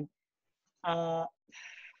stan. Uh,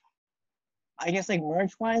 I guess like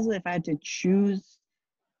merch wise, if I had to choose,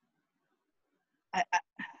 I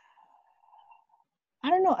I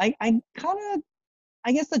don't know. I kind of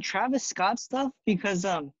I guess the Travis Scott stuff because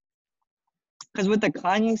with the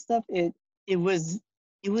Kanye stuff, it was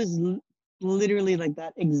literally like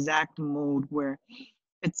that exact mode where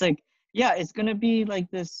it's like yeah, it's gonna be like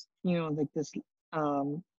this, like this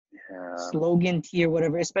um Yeah, slogan tee or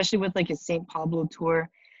whatever, especially with like his St. Pablo tour.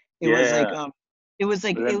 It was like yeah. But it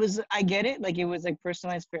then was I get it, like it was like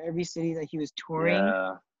personalized for every city that he was touring.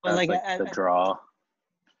 yeah, But that's like like the draw.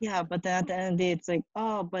 yeah, but then at the end of the day it's like,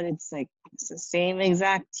 oh, but it's like it's the same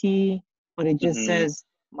exact tee, but it just Hmm. says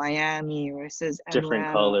Miami or it says Different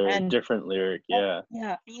Atlanta. color, And different lyric. Yeah.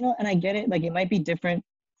 yeah, and I get it. Like it might be different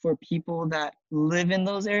for people that live in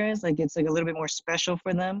those areas. Like it's like a little bit more special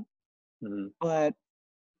for them. Hmm. But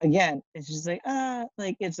again, it's just like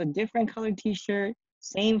like it's a different color T-shirt,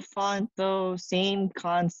 same font though, same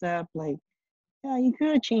concept. Like yeah, you could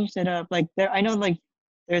have changed it up. Like there, I know like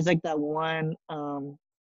there's like that one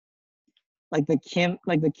like the Kim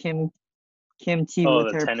T Oh, with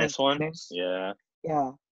the her playing tennis one. tennis. Yeah.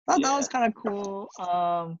 Yeah, thought that Yeah. was kind of cool.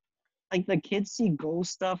 Like the Kids See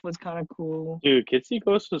Ghost stuff was kind of cool. Dude, Kids See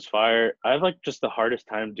Ghost was fire. I have like just the hardest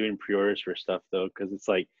time doing pre-orders for stuff though, because it's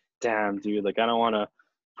like, damn, dude, like I don't want to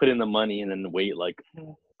put in the money and then wait like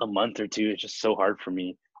Mhm. a month or two. It's just so hard for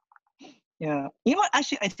me. Yeah, you know what?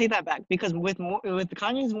 Actually, I take that back because with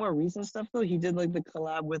Kanye's more recent stuff though, he did like the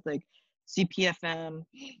collab with like CPFM,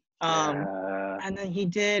 um, Yeah. and then he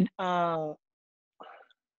did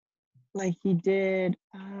like he did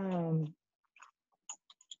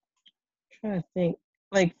trying to think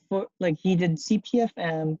like for like he did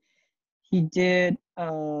CPFM, he did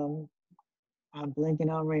I'm blanking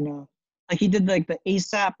out right now. Like he did like the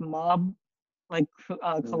ASAP Mob like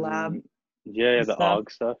collab Mm, yeah, yeah, and the stuff.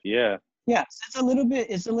 Og stuff. Yeah. Yeah, so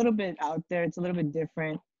it's a little bit out there. It's a little bit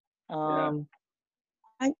different. Yeah. Um,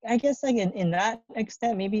 I guess like in that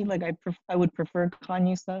extent, maybe like I would prefer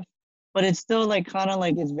Kanye stuff, but it's still like kind of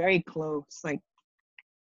like it's very close, like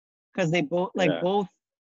because they both like Yeah. both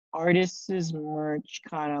artists' merch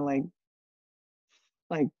kind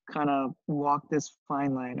of walk this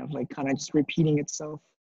fine line of like kind of just repeating itself.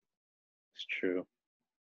 It's true.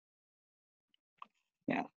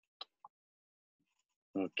 Yeah.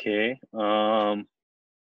 Okay. Film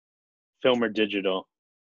or digital?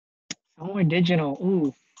 Film or digital?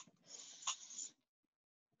 Ooh,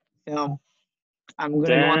 film. I'm gonna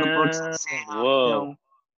go on the books and Damn. say Whoa. film.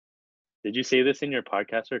 Did you say this in your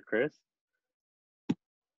podcast with Chris?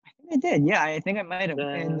 I did, yeah. I think I might have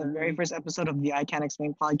in the very Damn. first episode of the I Can't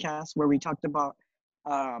Explain podcast where we talked about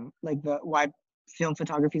like the why film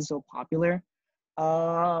photography is so popular.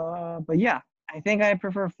 But yeah, I think I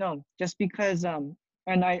prefer film just because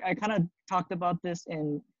and I kind of talked about this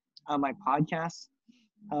in my podcast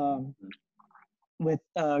um with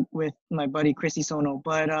my buddy Chrissy Sono.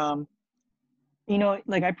 But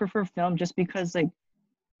like I prefer film just because like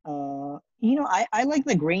I like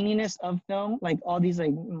the graininess of film, like all these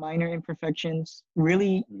like minor imperfections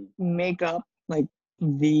really Mm. make up like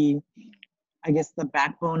the I guess the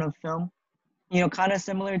backbone of film. Kind of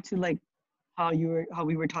similar to like how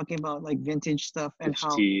we were talking about like vintage stuff and how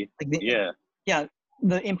HT. like Yeah. yeah,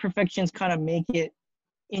 the imperfections kind of make it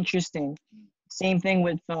interesting. Same thing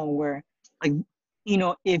with film where like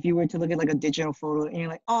if you were to look at like a digital photo and you're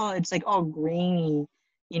like, oh, it's like all grainy,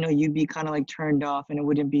 you'd be kind of like turned off and it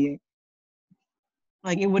wouldn't be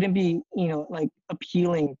like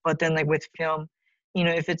appealing. But then like with film,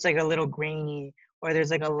 if it's like a little grainy or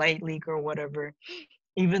there's like a light leak or whatever,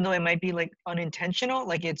 even though it might be like unintentional,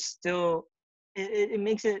 like it's still it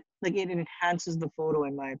makes it like it enhances the photo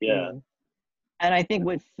in my Yeah. opinion. And I think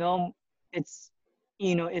with film it's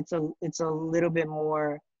it's a little bit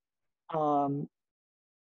more um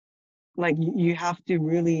like you have to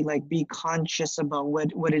really like be conscious about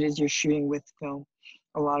what it is you're shooting with film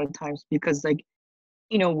a lot of times because like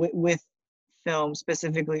with film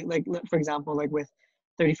specifically, like for example, like with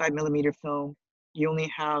 35 millimeter film, you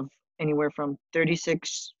only have anywhere from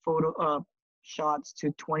 36 photo shots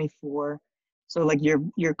to 24. So like you're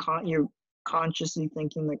consciously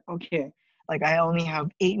thinking like, okay, like I only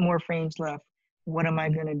have 8 more frames left. What am I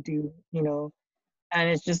gonna do? And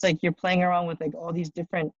it's just like you're playing around with like all these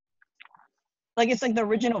different, like it's like the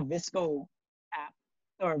original VSCO app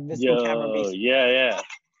or VSCO camera Yo. basically. Yeah. Yeah.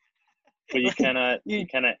 But you Like cannot. you,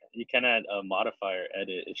 You cannot modify or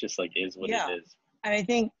edit. It's just like is what it yeah. is. And I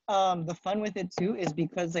think the fun with it too is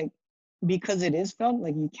because it is film,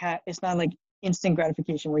 like you can't it's not like instant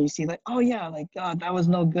gratification where you see like, oh yeah, like God, that was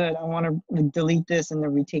no good. I want to like delete this and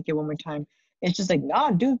then retake it one more time. It's just like,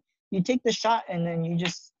 nah, dude, you take the shot and then you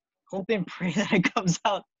just hope and pray that it comes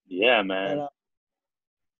out. Yeah, But man.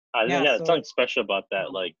 I think yeah, yeah, it's so something special about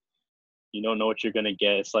that. Like you don't know what you're gonna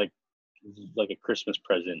get. It's like a Christmas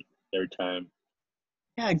present every time.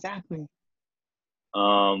 yeah, exactly.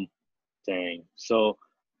 Um, dang. So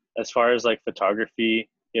as far as like photography,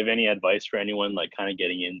 you have any advice for anyone like kind of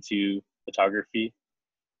getting into photography?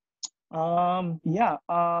 Yeah,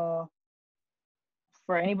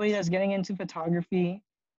 for anybody that's getting into photography,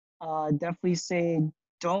 definitely say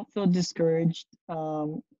don't feel discouraged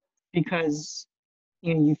because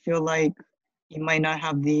you feel like you might not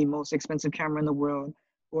have the most expensive camera in the world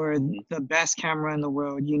or Hmm. the best camera in the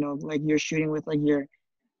world. Like you're shooting with like your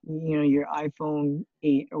your iPhone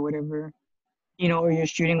 8 or whatever, or you're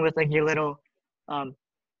shooting with like your little, um,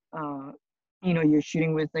 you're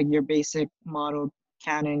shooting with like your basic model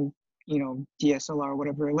Canon, DSLR or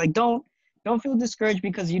whatever. Like, don't feel discouraged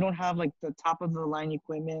because you don't have like the top of the line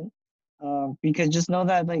equipment. Because just know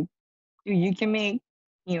that like, dude, you can make,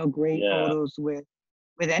 great Yeah. photos with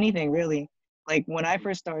anything really. Like when I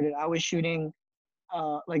first started, I was shooting,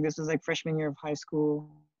 like this was like freshman year of high school.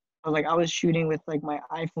 But like I was shooting with like my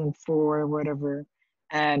iPhone 4 or whatever,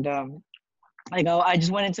 and like I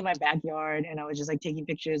just went into my backyard and I was just like taking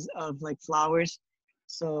pictures of like flowers.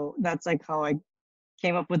 So that's like how I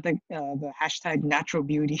came up with the hashtag natural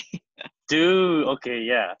beauty. Dude, okay,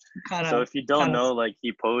 yeah. kind So of, if you don't kind of, know, like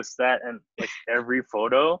he posts that and like every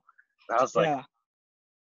photo, I was yeah,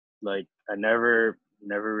 like I never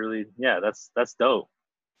really, yeah, that's dope.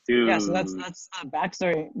 yeah. So Dude, that's the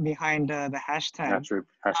backstory behind the hashtag. natural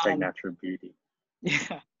hashtag Um, natural beauty.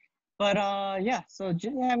 yeah. But yeah, so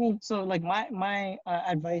yeah, I mean, so like my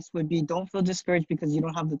advice would be don't feel discouraged because you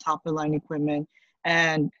don't have the top of the line equipment,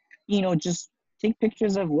 and just take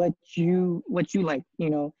pictures of what you like.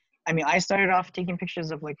 I mean, I started off taking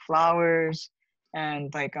pictures of like flowers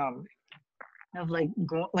and like of like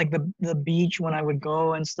go like the beach when I would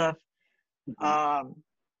go and stuff. Mhm. Um,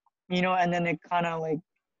 and then it kind of like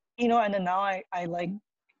and then now I like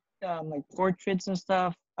portraits and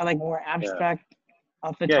stuff. I like more Yeah. abstract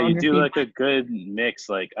Yeah, you do photography, like a good mix.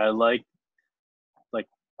 Like I like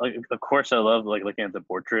like of course I love like looking at the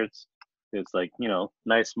portraits. It's like,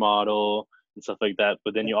 nice model and stuff like that.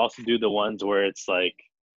 But then but you also do the ones where it's like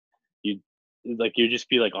you you just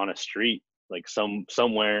be like on a street, like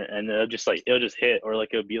somewhere, and it'll just hit, or like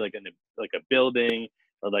it'll be like in like a building,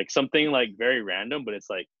 or like something like very random, but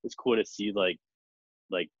it's cool to see like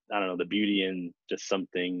I don't know, the beauty in just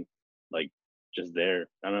something like just there.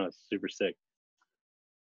 I don't know, it's super sick.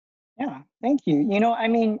 yeah, thank you. I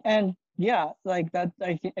mean, and yeah, like that,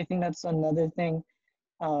 I think that's another thing,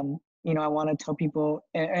 I want to tell people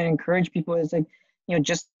and encourage people is like,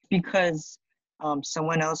 just because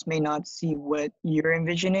someone else may not see what you're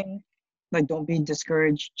envisioning, like, don't be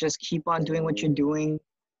discouraged. Just keep on doing what you're doing.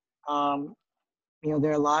 Um,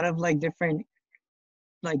 there are a lot of like different,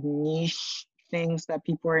 like niche things that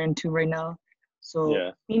people are into right now. So,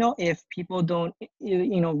 Yeah, if people don't,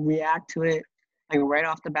 react to it like right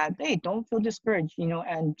off the bat, hey, don't feel discouraged,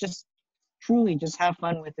 and just truly just have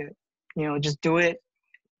fun with it. Just do it.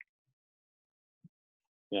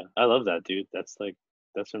 yeah, I love that, dude. That's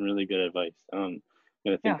some really good advice. I'm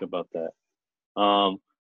gonna Yeah. think about that. um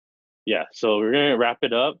yeah, so we're gonna wrap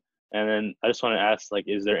it up, and then I just want to ask, like,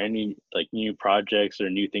 is there any like new projects or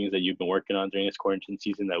new things that you've been working on during this quarantine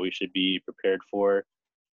season that we should be prepared for?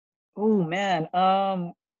 Oh man.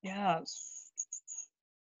 Yeah.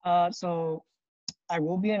 So I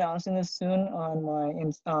will be announcing this soon on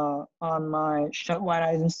my Shut Wide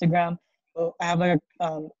Eyes Instagram. But I have like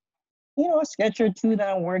a sketch or two that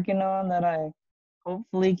I'm working on that I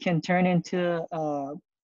hopefully can turn into a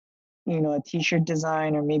t-shirt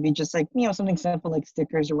design, or maybe just like something simple like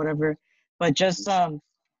stickers or whatever. But just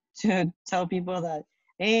to tell people that,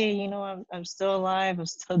 hey, I'm still alive. I'm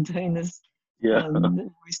still doing this. Yeah.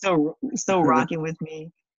 We still rocking with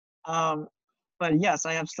me. Um, but yes,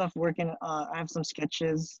 I have stuff working. I have some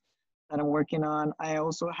sketches that I'm working on. I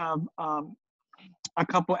also have a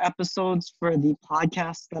couple episodes for the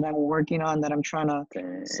podcast that I'm working on that I'm trying to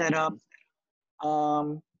set up. Damn.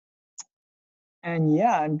 Um, and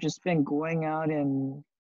yeah, I've just been going out and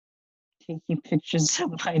taking pictures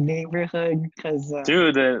of my neighborhood because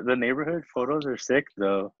Dude, the neighborhood photos are sick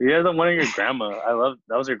though. You had the one of your grandma. I love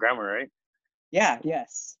that. Was your grandma, right? yeah,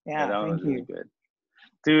 yes, Yeah, yeah, that one was thank really you. good.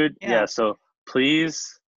 Dude, Yeah, yeah, so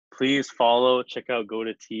please follow, check out Go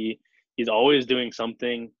to T. He's always doing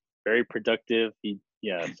something very productive.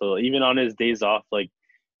 Yeah, so even on his days off, like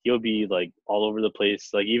he'll be like all over the place.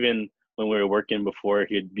 Like even when we were working before,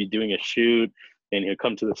 he'd be doing a shoot, then he'd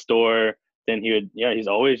come to the store, then yeah, he's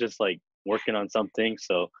always just like working on something.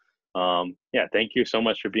 So yeah, thank you so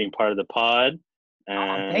much for being part of the pod. no,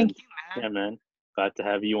 thank And you, man. yeah, man, glad to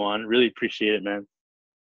have you on. Really appreciate it, man.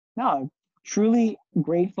 No, truly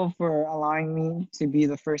grateful for allowing me to be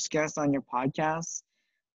the first guest on your podcast.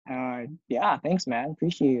 Yeah, thanks, man.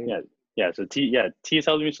 Appreciate it. Yeah, yeah. So T has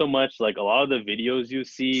helped me so much. Like a lot of the videos you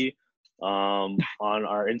see on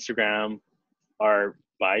our Instagram are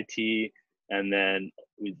by T, and then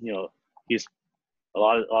he's a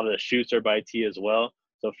lot of the shoots are by T as well.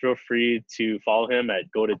 So feel free to follow him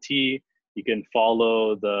at Go to T. You can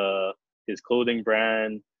follow his clothing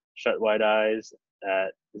brand Shut Wide Eyes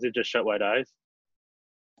at, is it just Shut Wide Eyes?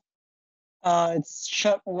 It's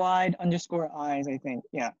shut wide underscore eyes, I think.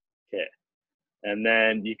 Yeah. Okay. And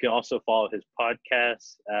then you can also follow his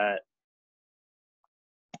podcast at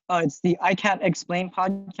It's the I Can't Explain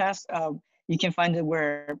podcast. You can find it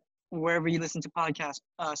wherever you listen to podcasts,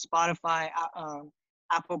 Spotify,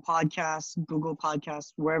 Apple Podcasts, Google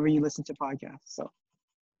Podcasts, wherever you listen to podcasts. So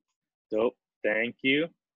Dope. Thank you.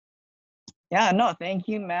 yeah, no, thank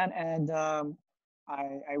you, man, and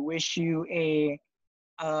I wish you a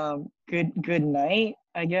good night.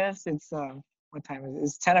 I guess it's what time is it?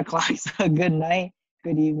 It's 10 o'clock. So good night,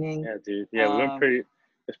 good evening. Yeah, dude. Yeah, we went Um, pretty.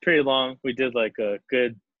 It's pretty long. We did like a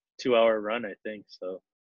good 2 hour run, I think. So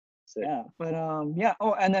sick. yeah, but yeah.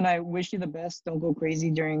 Oh, and then I wish you the best. Don't go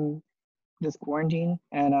crazy during this quarantine,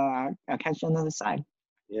 and I'll catch you on the other side.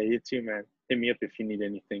 Yeah, you too, man. Hit me up if you need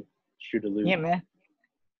anything. Shoot a loop. Yeah, man.